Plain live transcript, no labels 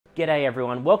G'day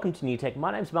everyone, welcome to NewTech.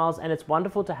 My name's Miles and it's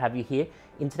wonderful to have you here.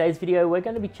 In today's video, we're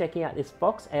going to be checking out this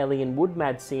FoxAlien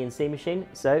Woodmads CNC machine,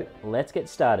 so let's get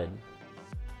started.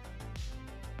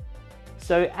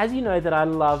 So as you know that I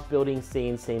love building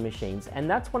CNC machines, and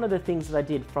that's one of the things that I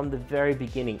did from the very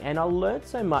beginning, and I learned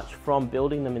so much from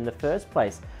building them in the first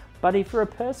place. But if you're a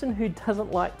person who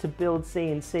doesn't like to build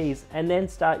CNCs and then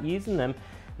start using them,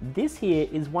 this here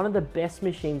is one of the best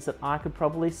machines that I could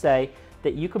probably say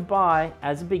that you could buy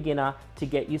as a beginner to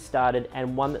get you started,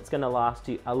 and one that's going to last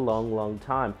you a long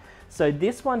time. So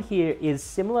this one here is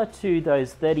similar to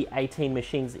those 3018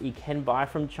 machines that you can buy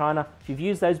from China. If you've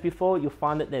used those before, you'll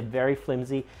find that they're very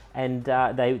flimsy and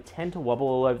they tend to wobble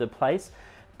all over the place.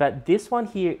 But this one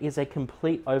here is a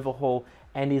complete overhaul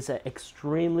and is an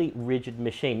extremely rigid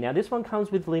machine. Now this one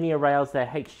comes with linear rails, they're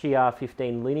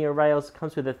HGR15 linear rails,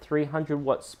 comes with a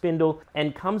 300-watt spindle,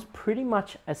 and comes pretty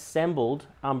much assembled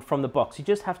from the box. You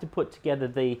just have to put together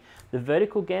the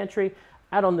vertical gantry,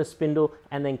 add on the spindle,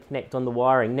 and then connect on the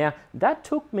wiring. Now that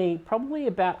took me probably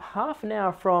about half an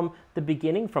hour from the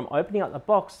beginning, from opening up the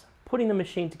box, putting the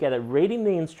machine together, reading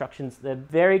the instructions. They're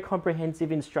very comprehensive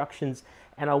instructions,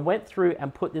 and I went through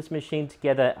and put this machine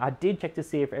together. I did check to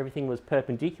see if everything was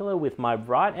perpendicular with my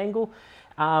right angle,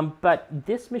 but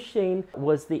this machine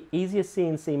was the easiest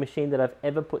CNC machine that I've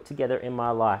ever put together in my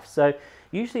life. So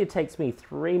usually it takes me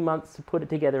 3 months to put it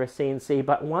together a CNC,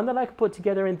 but one that I could put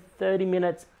together in 30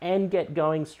 minutes and get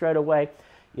going straight away,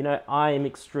 you know, I am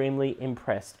extremely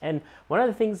impressed. And one of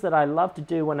the things that I love to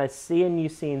do when I see a new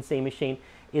CNC machine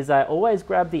is I always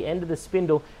grab the end of the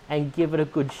spindle and give it a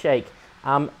good shake.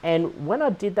 And when I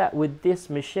did that with this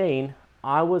machine,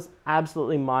 I was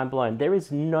absolutely mind blown. There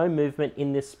is no movement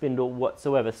in this spindle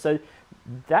whatsoever. So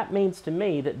that means to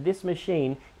me that this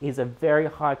machine is a very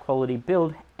high quality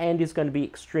build and is going to be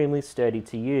extremely sturdy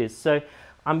to use. So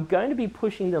I'm going to be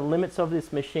pushing the limits of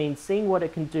this machine, seeing what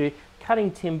it can do,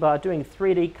 cutting timber, doing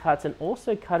 3D cuts, and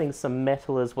also cutting some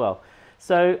metal as well.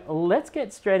 So let's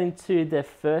get straight into the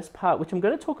first part, which I'm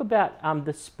going to talk about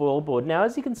the Spoilboard. Now,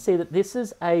 as you can see, that this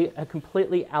is a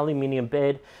completely aluminium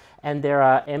bed, and there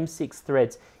are M6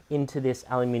 threads into this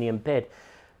aluminium bed.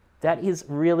 That is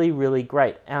really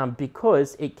great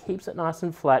because it keeps it nice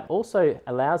and flat, also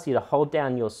allows you to hold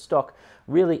down your stock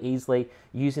really easily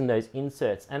using those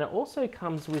inserts. And it also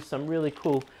comes with some really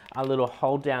cool little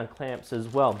hold down clamps as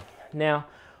well. Now,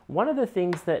 one of the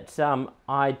things that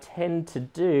I tend to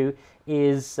do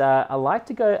is I like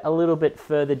to go a little bit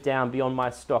further down beyond my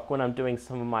stock when I'm doing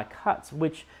some of my cuts,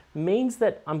 which means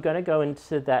that I'm going to go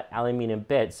into that aluminium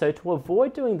bed. So to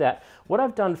avoid doing that, what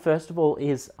I've done first of all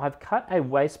is I've cut a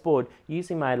Wasteboard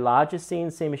using my larger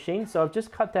CNC machine. So I've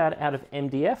just cut that out of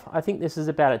MDF. I think this is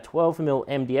about a 12mm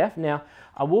MDF. Now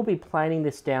I will be planing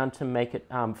this down to make it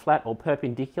flat or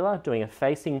perpendicular, doing a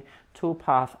facing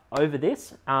toolpath over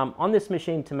this on this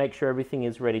machine to make sure everything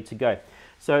is ready to go.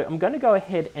 So I'm going to go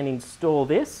ahead and install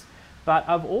this, but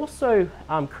I've also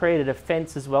created a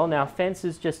fence as well. Now fence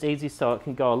is just easy, so it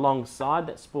can go alongside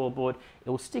that Spoilboard. It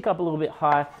will stick up a little bit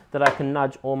higher that I can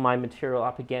nudge all my material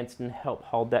up against and help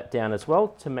hold that down as well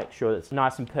to make sure it's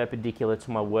nice and perpendicular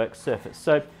to my work surface.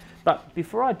 So, but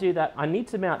before I do that, I need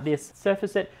to mount this,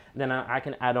 surface it, then I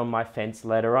can add on my fence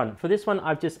later on. For this one,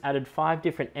 I've just added 5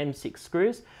 different M6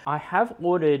 screws. I have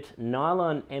ordered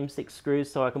nylon M6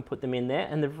 screws so I can put them in there.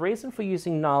 And the reason for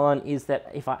using nylon is that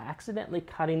if I accidentally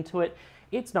cut into it,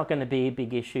 it's not going to be a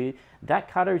big issue. That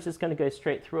cutter is just going to go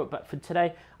straight through it. But for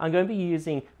today, I'm going to be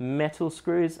using metal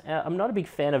screws. I'm not a big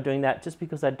fan of doing that just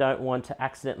because I don't want to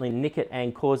accidentally nick it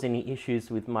and cause any issues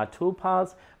with my tool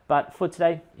paths. But for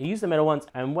today, I use the metal ones,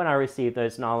 and when I receive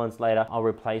those nylons later, I'll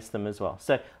replace them as well.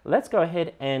 So let's go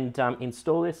ahead and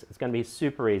install this. It's going to be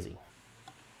super easy.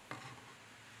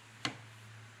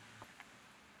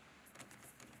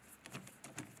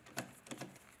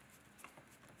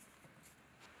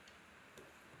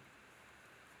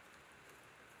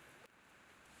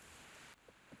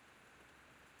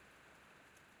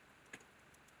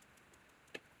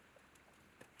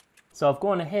 So I've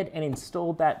gone ahead and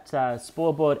installed that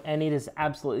Spoilboard, and it is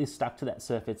absolutely stuck to that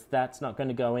surface. That's not going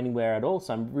to go anywhere at all,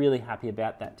 so I'm really happy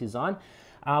about that design.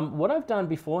 What I've done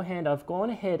beforehand, I've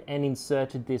gone ahead and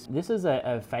inserted this. This is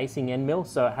a facing end mill,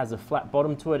 so it has a flat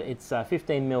bottom to it. It's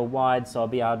 15mm wide, so I'll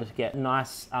be able to get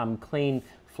nice, clean,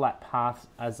 flat path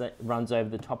as it runs over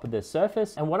the top of the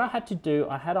surface. And what I had to do,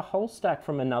 I had a whole stack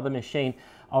from another machine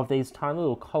of these tiny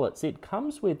little collets.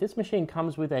 This machine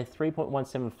comes with a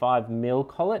 3.175mm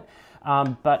collet,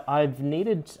 but I've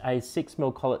needed a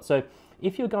 6mm collet. So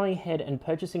if you're going ahead and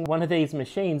purchasing one of these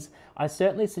machines, I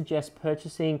certainly suggest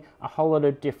purchasing a whole lot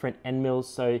of different end mills.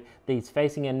 So these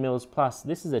facing end mills, plus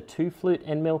this is a 2-flute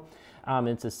end mill.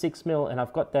 It's a 6mm, and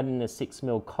I've got that in a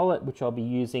 6mm collet, which I'll be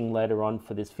using later on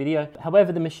for this video.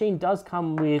 However, the machine does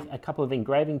come with a couple of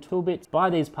engraving tool bits. Buy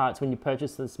these parts when you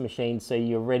purchase this machine so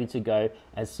you're ready to go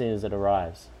as soon as it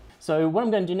arrives. So what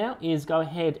I'm going to do now is go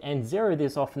ahead and zero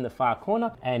this off in the far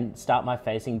corner and start my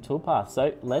facing toolpath.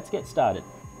 So let's get started.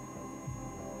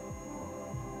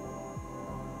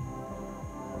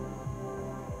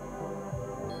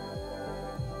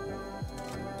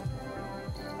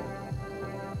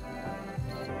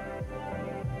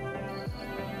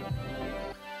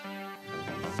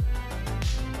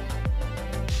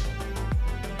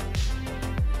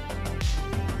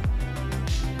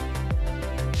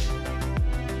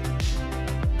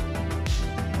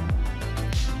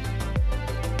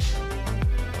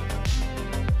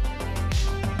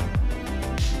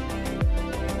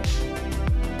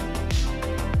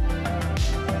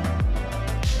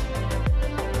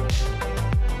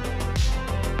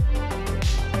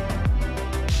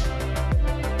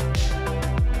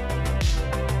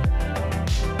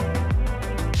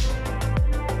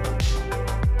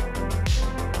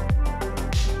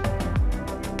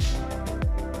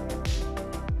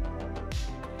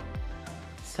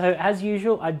 So as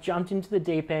usual, I jumped into the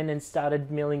deep end and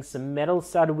started milling some metal,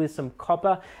 started with some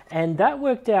copper, and that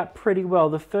worked out pretty well.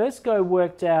 The first go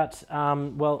worked out,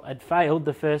 well, it failed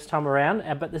the first time around,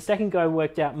 but the second go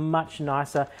worked out much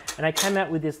nicer, and I came out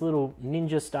with this little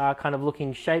ninja star kind of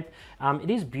looking shape.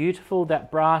 It is beautiful. That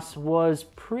brass was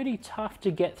pretty tough to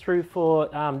get through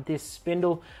for this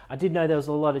spindle. I did know there was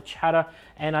a lot of chatter,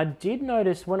 and I did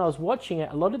notice when I was watching it,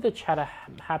 a lot of the chatter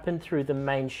happened through the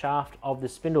main shaft of the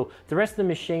spindle. The rest of the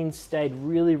machine stayed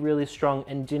really, really strong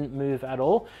and didn't move at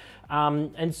all.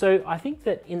 And so I think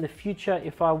that in the future,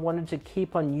 if I wanted to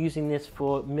keep on using this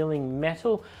for milling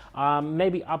metal,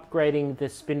 maybe upgrading the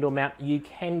spindle mount, you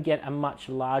can get a much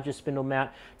larger spindle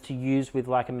mount to use with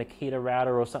like a Makita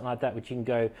router or something like that, which you can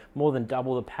go more than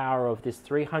double the power of this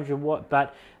 300 watt.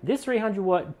 But this 300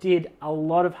 watt did a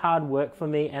lot of hard work for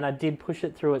me, and I did push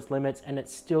it through its limits, and it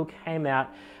still came out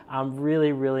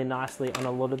really, really nicely on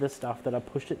a lot of the stuff that I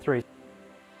pushed it through.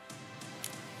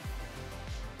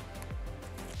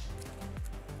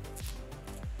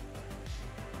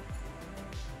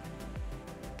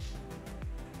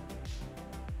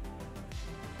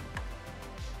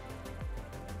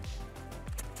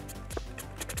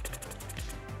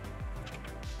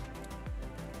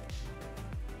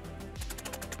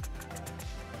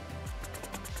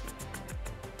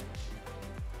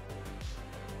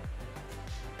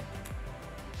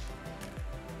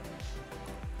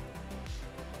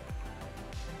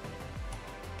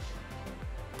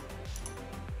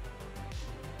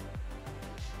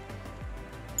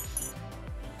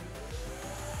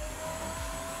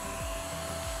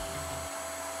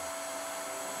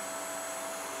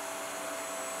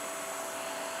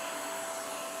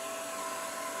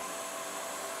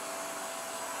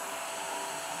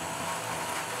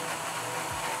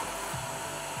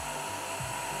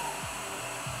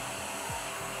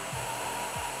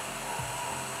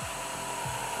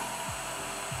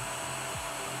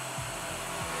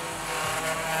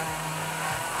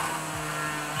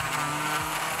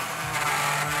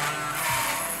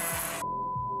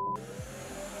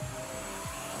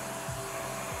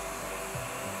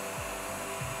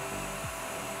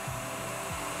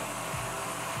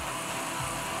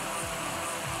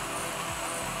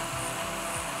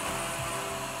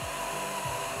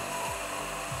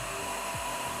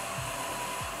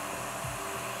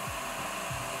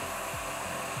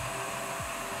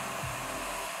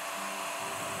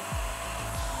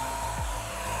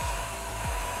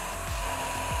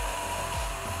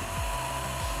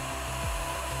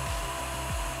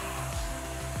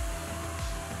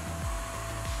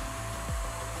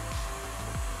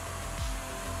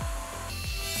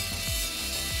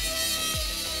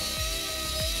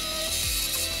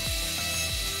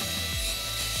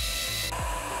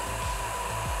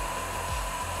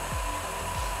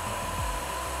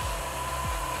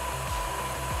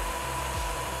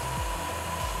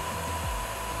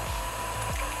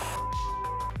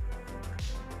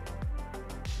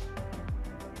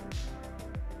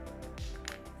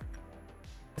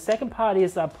 The second part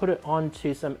is I put it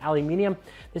onto some aluminium.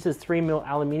 This is 3mm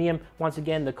aluminium. Once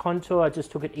again, the contour, I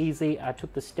just took it easy. I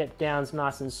took the step downs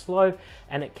nice and slow,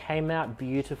 and it came out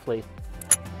beautifully.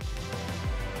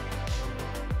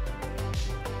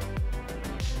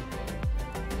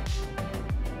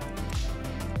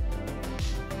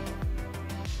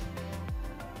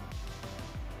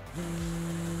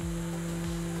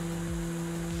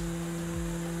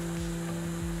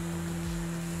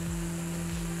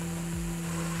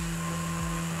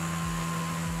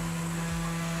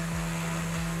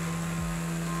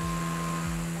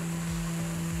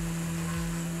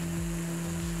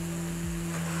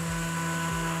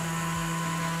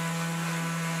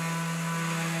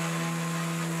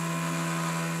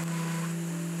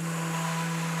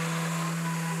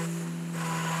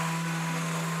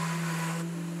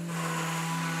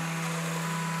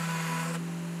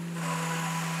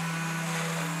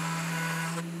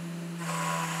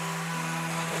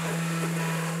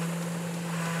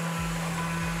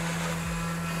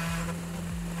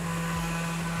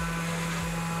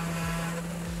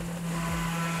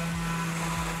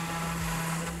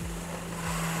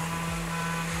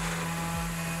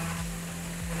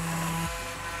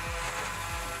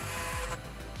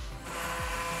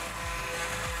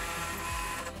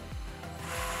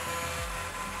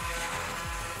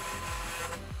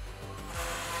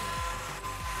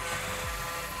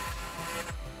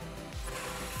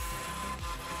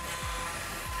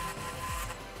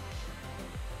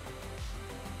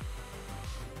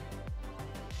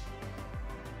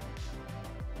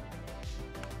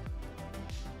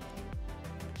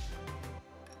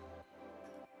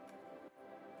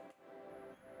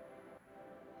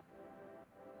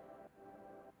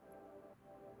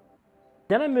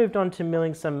 Then I moved on to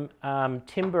milling some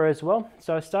timber as well.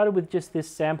 So I started with just this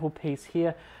sample piece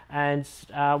here and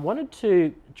wanted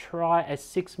to try a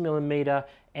 6mm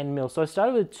end mill. So I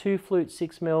started with 2 flute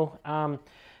 6mm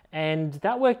and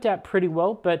that worked out pretty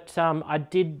well, but I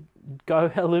did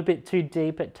go a little bit too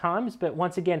deep at times. But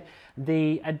once again,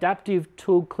 the adaptive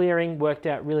tool clearing worked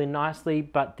out really nicely,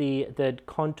 but the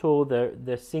contour,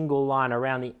 the single line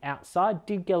around the outside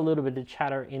did get a little bit of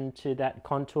chatter into that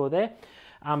contour there.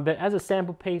 But as a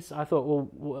sample piece, I thought, well,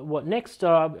 what next?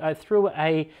 I threw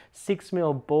a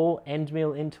 6mm ball end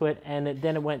mill into it, and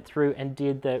then it went through and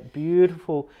did the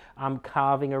beautiful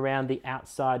carving around the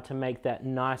outside to make that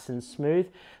nice and smooth.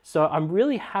 So I'm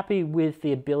really happy with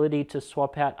the ability to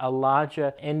swap out a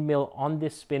larger end mill on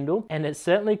this spindle, and it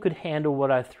certainly could handle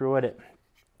what I threw at it.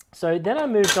 So then I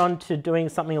moved on to doing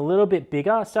something a little bit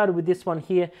bigger. I started with this one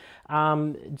here,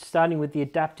 starting with the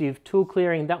adaptive tool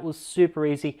clearing. That was super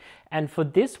easy. And for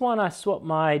this one, I swapped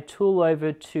my tool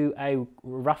over to a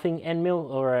roughing end mill,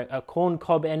 or a corn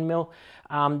cob end mill.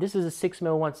 This is a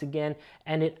 6mm once again,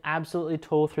 and it absolutely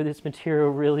tore through this material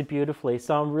really beautifully.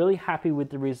 So I'm really happy with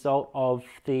the result of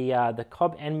the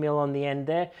cob end mill on the end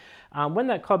there. When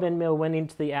that cob end mill went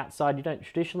into the outside, you don't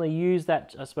traditionally use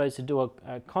that, I suppose, to do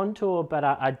a contour, but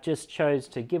I just chose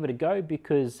to give it a go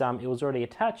because it was already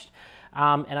attached.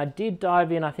 And I did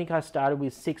dive in. I think I started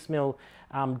with 6mm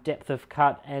depth of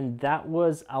cut, and that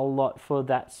was a lot for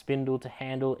that spindle to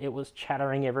handle. It was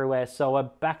chattering everywhere, so I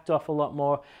backed off a lot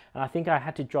more, and I think I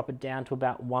had to drop it down to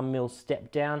about 1mm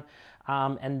step down.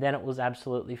 And then it was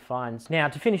absolutely fine. Now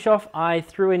to finish off, I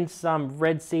threw in some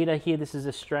red cedar here. This is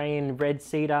Australian red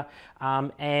cedar,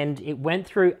 and it went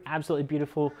through absolutely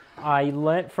beautiful. I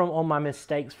learnt from all my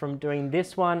mistakes from doing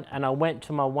this one, and I went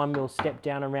to my 1mm step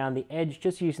down around the edge,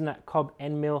 just using that cob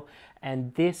end mill,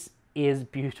 and this is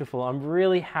beautiful. I'm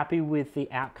really happy with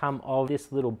the outcome of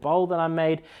this little bowl that I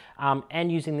made,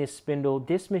 and using this spindle.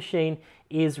 This machine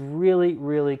is really,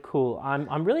 really cool.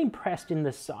 I'm really impressed in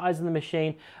the size of the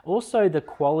machine, also the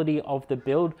quality of the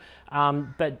build.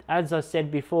 But as I said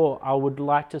before, I would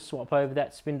like to swap over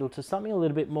that spindle to something a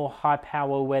little bit more high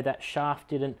power, where that shaft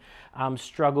didn't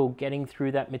struggle getting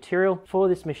through that material. For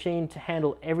this machine to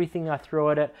handle everything I throw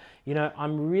at it, you know,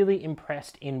 I'm really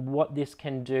impressed in what this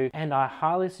can do, and I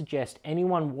highly suggest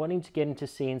anyone wanting to get into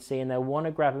CNC and they want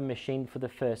to grab a machine for the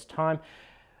first time,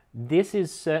 this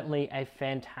is certainly a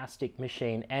fantastic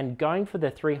machine, and going for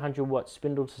the 300-watt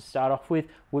spindle to start off with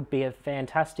would be a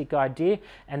fantastic idea.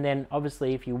 And then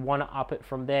obviously if you want to up it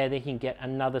from there, then you can get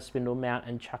another spindle mount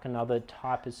and chuck another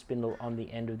type of spindle on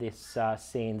the end of this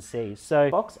CNC.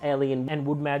 So FoxAlien and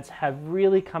Woodmads have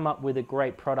really come up with a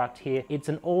great product here. It's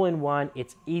an all-in-one,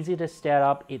 it's easy to start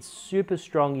up, it's super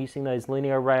strong using those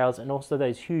linear rails and also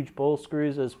those huge ball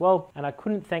screws as well. And I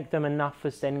couldn't thank them enough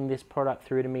for sending this product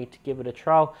through to me to give it a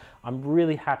trial. I'm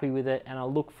really happy with it, and I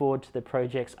look forward to the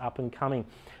projects up and coming.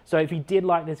 So if you did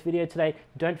like this video today,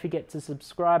 don't forget to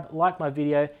subscribe, like my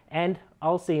video, and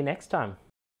I'll see you next time.